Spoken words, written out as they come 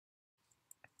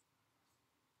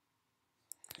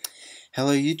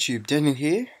Hello YouTube, Daniel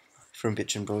here from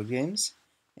Bitch and Board Games,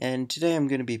 and today I'm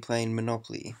going to be playing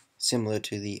Monopoly, similar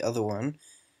to the other one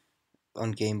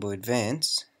on Game Boy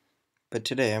Advance, but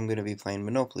today I'm going to be playing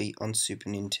Monopoly on Super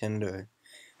Nintendo.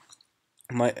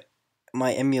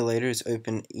 My emulator is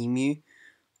Open Emu,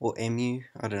 or Emu,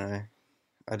 I don't know,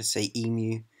 I just say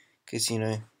Emu, because you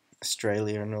know,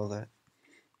 Australia and all that.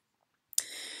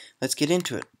 Let's get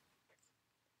into it.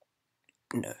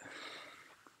 No.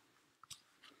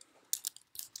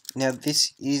 Now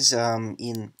this is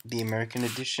in the American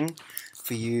edition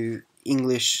for you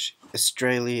English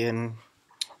Australian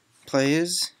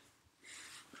players,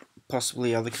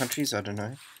 possibly other countries, I don't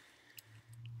know.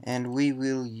 And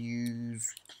we'll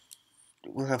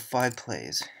have 5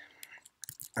 players.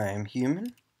 I am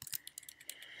human.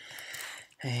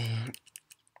 And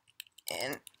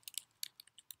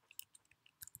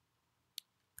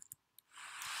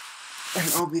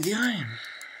I'll be the iron.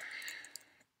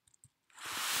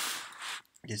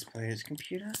 This player's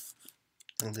computer.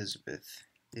 Elizabeth.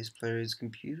 This player's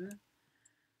computer.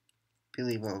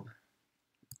 Billy Bob.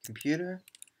 Computer.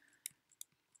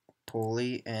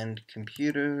 Paulie and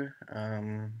computer.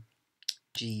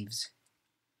 Jeeves.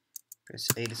 Press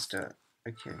A to start.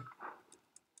 Okay.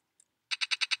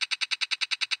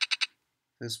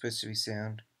 That's supposed to be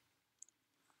sound.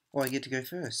 Oh, I get to go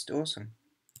first. Awesome.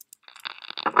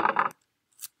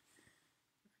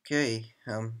 Okay,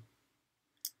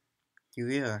 here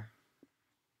we are.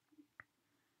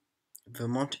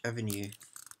 Vermont Avenue.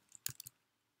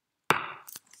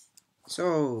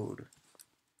 Sold.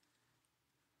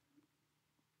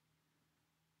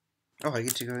 Oh, I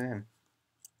get to go in.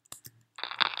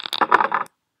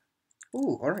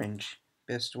 Ooh, orange.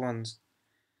 Best ones.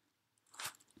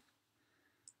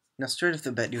 Now, straight off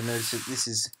the bat, you'll notice that this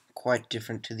is quite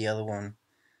different to the other one.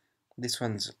 This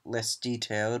one's less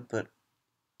detailed, but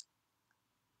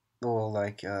or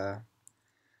like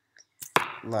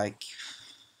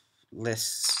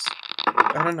less.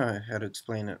 I don't know how to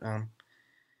explain it.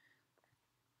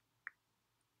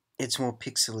 It's more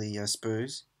pixely, I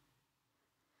suppose.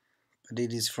 But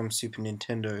it is from Super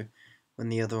Nintendo, when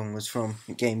the other one was from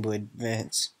Game Boy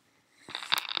Advance.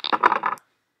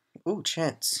 Ooh,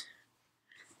 chance.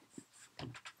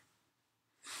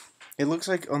 It looks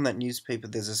like on that newspaper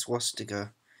there's a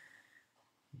swastika.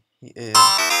 Yeah.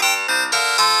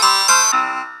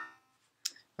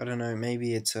 I don't know,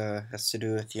 maybe it's has to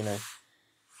do with, you know,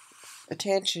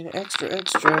 attention, extra,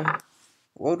 extra,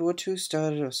 World War II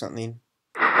started or something.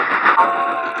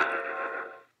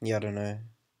 Yeah, I don't know.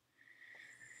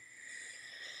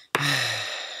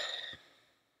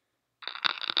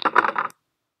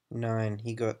 Nine,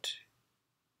 he got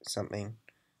something.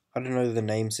 I don't know the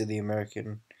names of the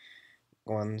American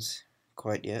ones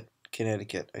quite yet.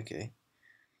 Connecticut, okay.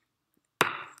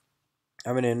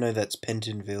 I mean, I know that's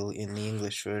Pentonville in the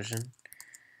English version.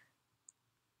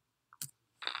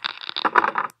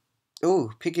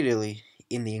 Oh, Piccadilly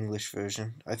in the English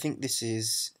version. I think this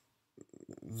is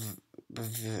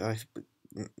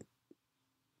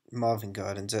Marvin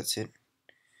Gardens, that's it.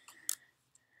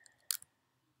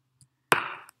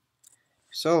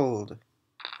 Sold.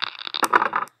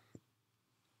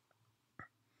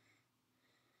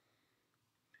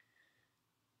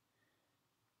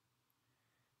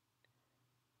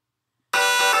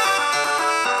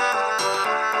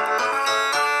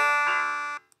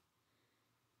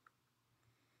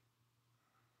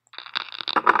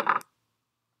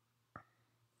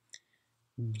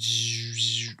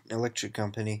 Electric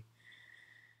company.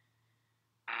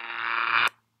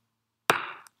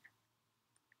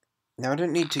 Now I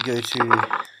don't need to go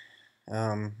to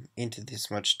into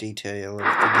this much detail of the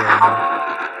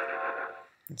game.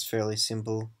 It's fairly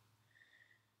simple.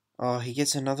 Oh, he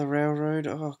gets another railroad.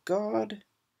 Oh God.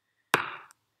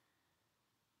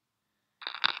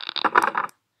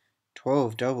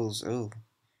 12 doubles. Oh,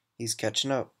 he's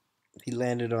catching up. He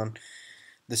landed on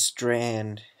the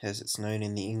Strand, as it's known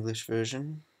in the English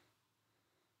version.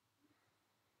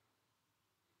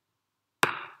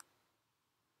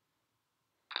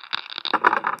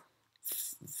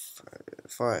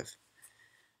 Five.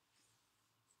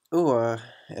 Oh,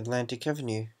 Atlantic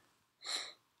Avenue.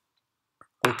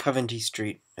 Or Coventry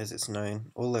Street, as it's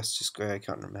known. Or Leicester Square, I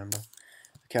can't remember.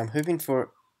 Okay, I'm hoping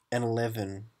for an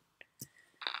 11.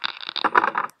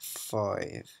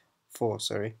 4,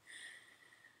 sorry.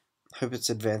 Hope it's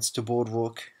advanced to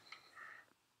Boardwalk.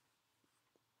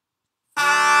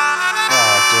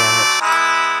 Oh, damn it.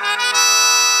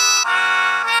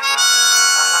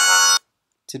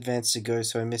 It's advanced to go,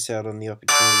 so I miss out on the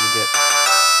opportunity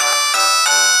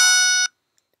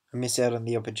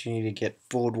to get...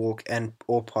 Boardwalk and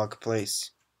or Park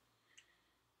Place.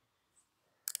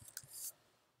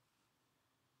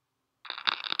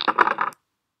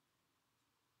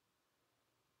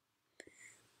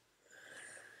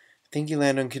 think you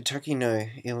land on Kentucky? No,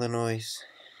 Illinois.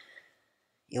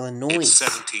 Illinois. It's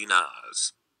 17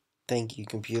 hours. Thank you,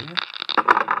 computer.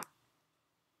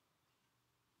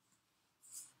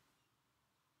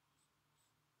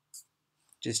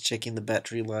 Just checking the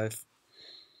battery life.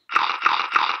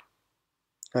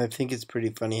 I think it's pretty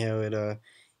funny how it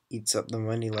eats up the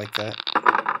money like that.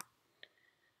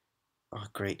 Oh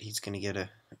great, he's gonna get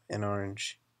an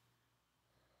orange.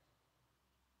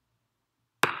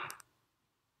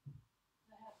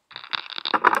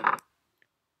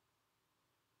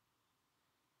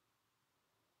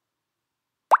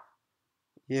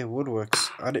 Yeah, woodworks.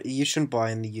 You shouldn't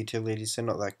buy in the utilities, they're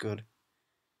not that good.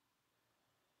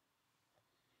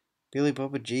 Billy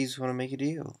Bob and Jeeves want to make a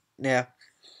deal. Now,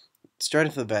 straight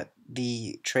off the bat,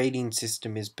 the trading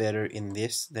system is better in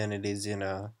this than it is in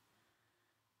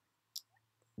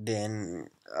than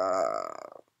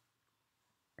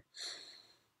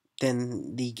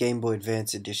the Game Boy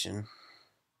Advance edition.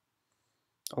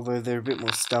 Although they're a bit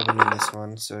more stubborn in this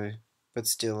one, so but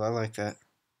still I like that.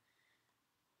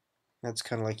 That's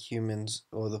kind of like humans,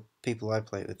 or the people I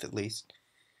play with at least.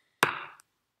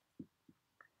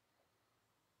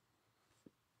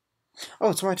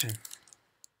 Oh, it's my turn.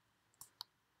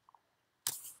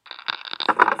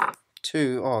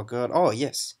 2. Oh god. Oh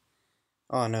yes.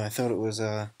 Oh no, I thought it was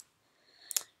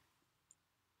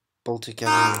Baltic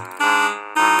Avenue.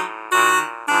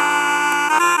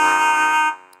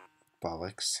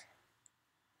 Bollocks.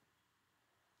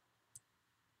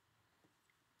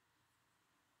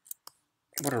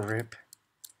 What a rip.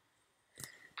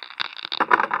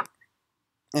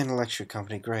 An electric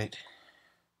company, great.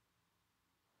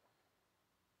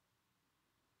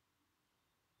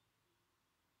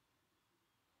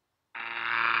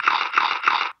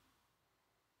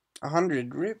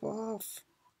 $100, rip off.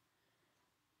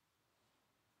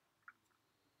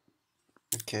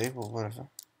 Okay, well whatever.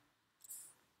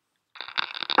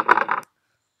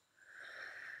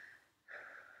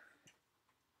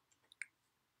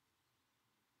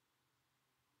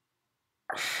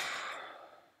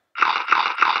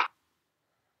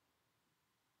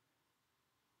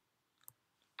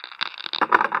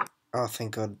 Oh,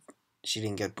 thank God she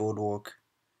didn't get Boardwalk.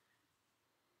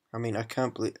 I mean, I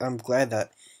can't believe... I'm glad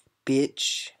that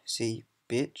bitch... See,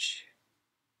 bitch...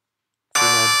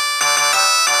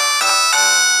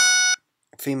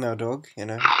 Female dog, you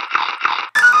know.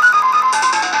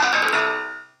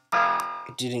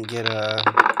 It didn't get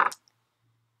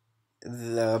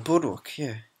the Boardwalk,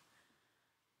 yeah.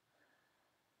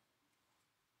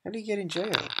 How do you get in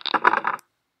jail?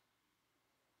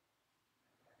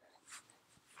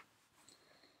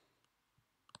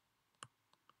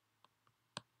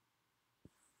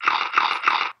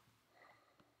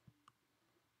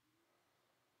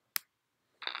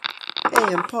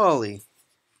 Hey, I'm Polly.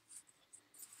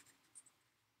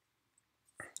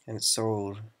 And it's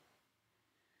sold.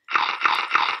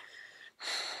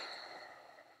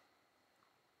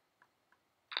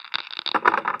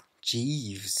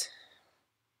 Jeeves.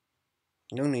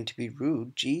 No need to be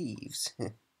rude, Jeeves.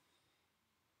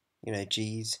 You know,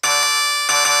 Jeeves.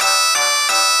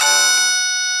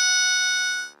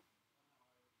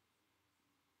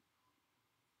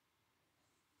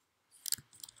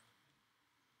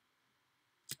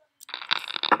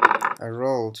 I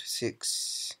rolled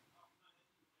 6.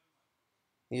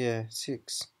 Yeah,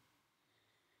 6.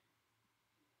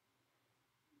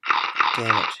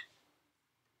 Damn it.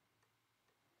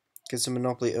 Because the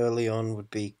Monopoly early on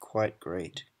would be quite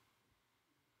great.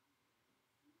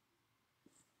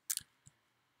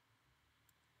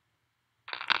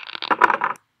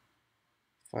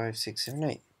 5, 6, 7,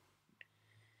 8.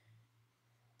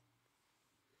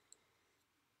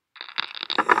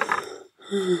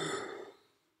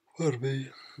 Pardon me.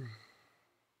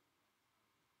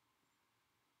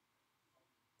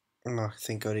 Oh,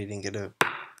 thank God he didn't get a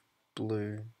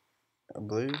blue. A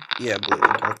blue? Yeah, blue.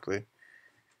 A dark blue.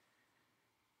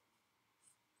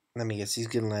 Let me guess, he's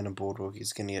gonna land on Boardwalk.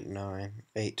 He's gonna get 9,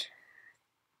 8.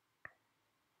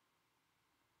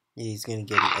 Yeah, he's gonna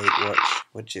get an 8. Watch.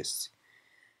 Watch this.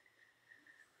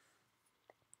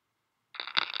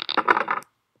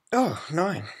 Oh,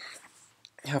 9.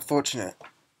 How fortunate.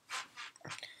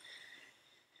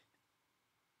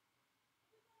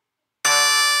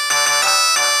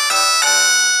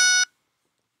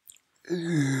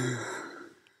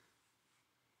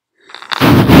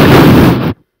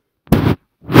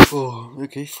 Oh,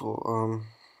 okay, 4.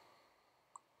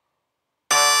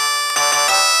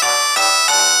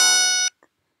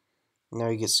 Now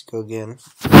he gets to go again.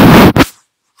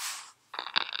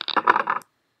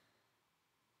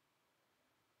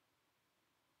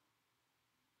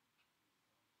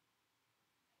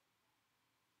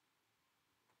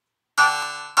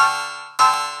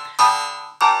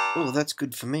 Oh, that's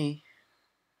good for me.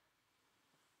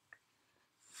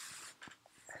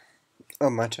 Oh,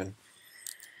 my turn.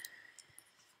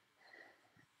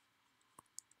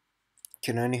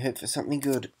 Can only hope for something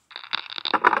good.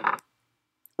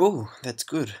 Oh, that's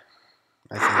good,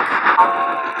 I think.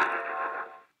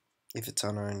 If it's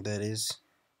unowned, that is.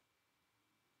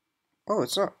 Oh,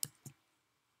 it's not.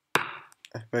 I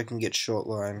hope I can get short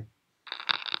line.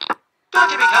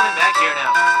 Don't you be coming back here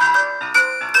now.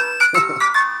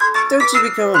 Don't you be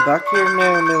coming back here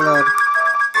now, my lad.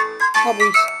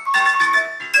 Hobbies.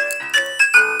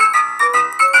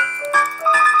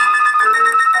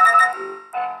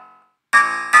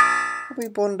 We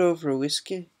bond over a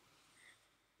whiskey.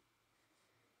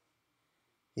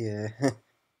 Yeah.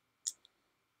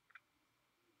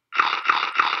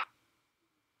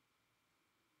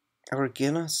 Or a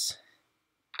Guinness.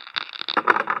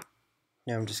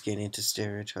 Now I'm just getting into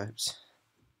stereotypes,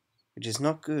 which is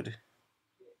not good.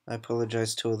 I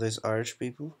apologize to all those Irish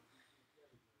people.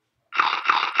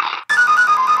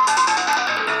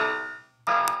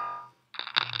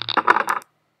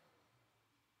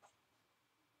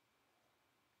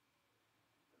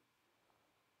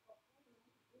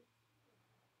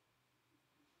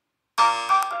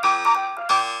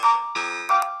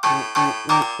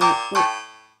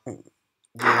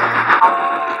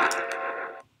 Yeah.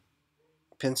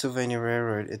 Pennsylvania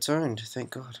Railroad. It's owned, thank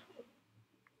God.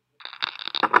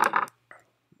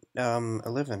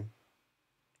 11.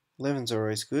 11's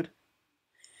always good.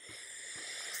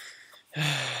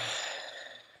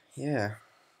 Yeah.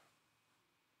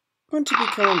 Won't you be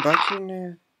coming back here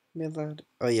now, my lad?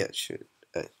 Oh yeah, shoot.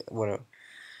 Whatever.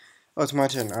 Oh, it's my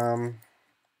turn.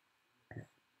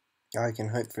 I can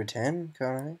hope for 10,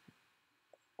 can't I?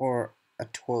 Or a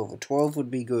 12. A 12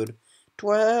 would be good.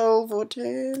 12 or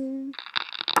 10.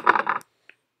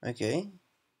 Okay.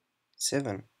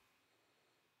 7.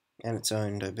 And it's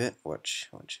owned, I bet. Watch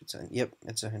it's owned. Yep,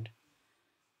 it's owned.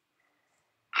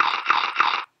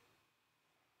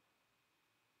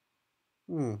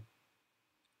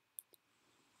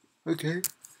 Okay.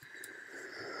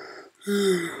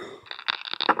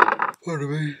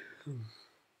 Pardon me.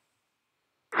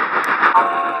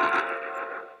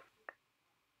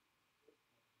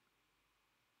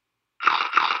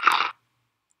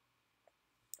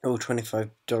 Oh,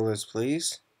 $25,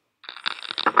 please.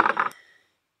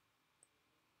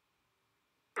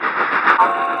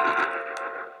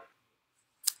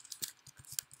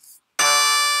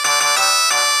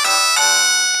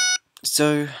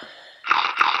 So,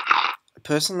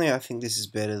 personally, I think this is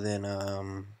better than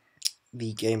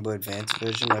the Game Boy Advance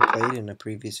version I played in a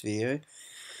previous video.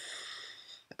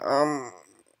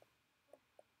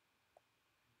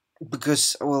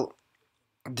 Because, well,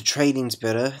 the trading's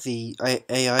better, the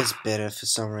AI's better for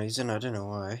some reason, I don't know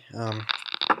why.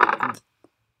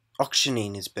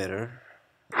 Auctioning is better.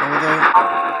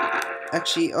 Although,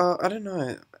 actually, I don't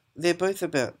know. They're both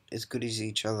about as good as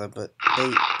each other, but they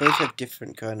both have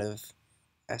different kind of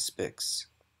aspects.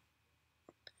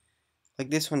 Like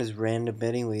this one is random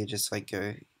betting where you just like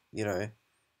go, you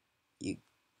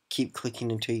keep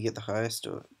clicking until you get the highest,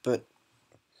 but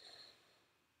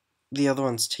the other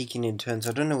one's taking in turns.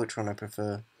 I don't know which one I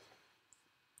prefer.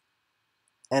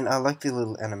 And I like the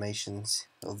little animations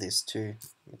of this too.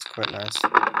 It's quite nice.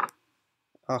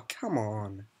 Oh, come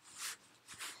on.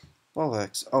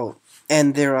 Bollocks. Oh,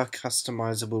 and there are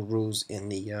customizable rules in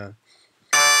the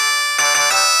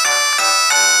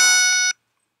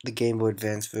Game Boy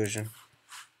Advance version.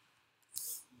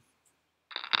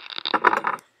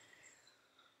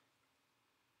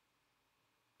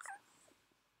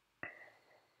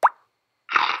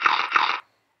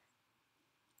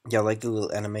 Yeah, I like the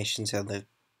little animations, how the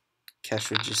cash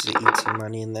register eats your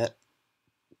money and that.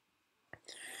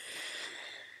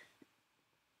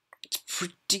 It's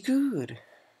pretty good.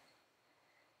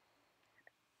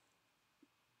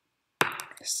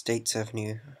 States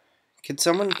Avenue. Could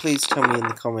someone please tell me in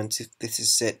the comments if this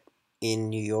is set in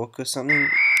New York or something?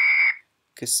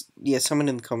 Because, yeah, someone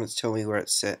in the comments tell me where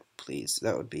it's set, please.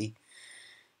 That would be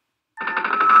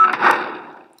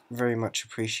very much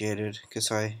appreciated,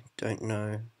 because I don't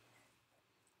know.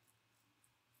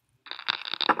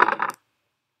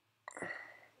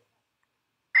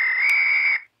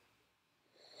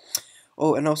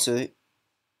 Oh, and also,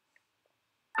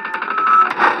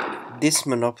 this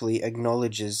Monopoly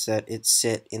acknowledges that it's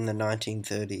set in the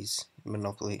 1930s.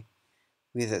 Monopoly.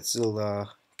 With its little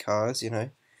cars,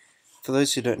 For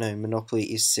those who don't know,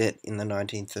 Monopoly is set in the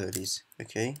 1930s,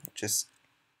 okay? Just,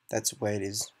 that's the way it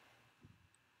is.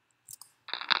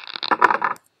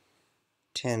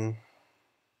 10.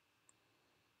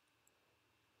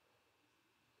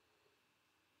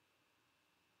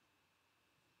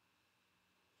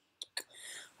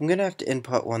 I'm going to have to end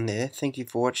part 1 there. Thank you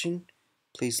for watching.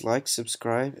 Please like,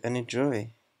 subscribe, and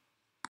enjoy.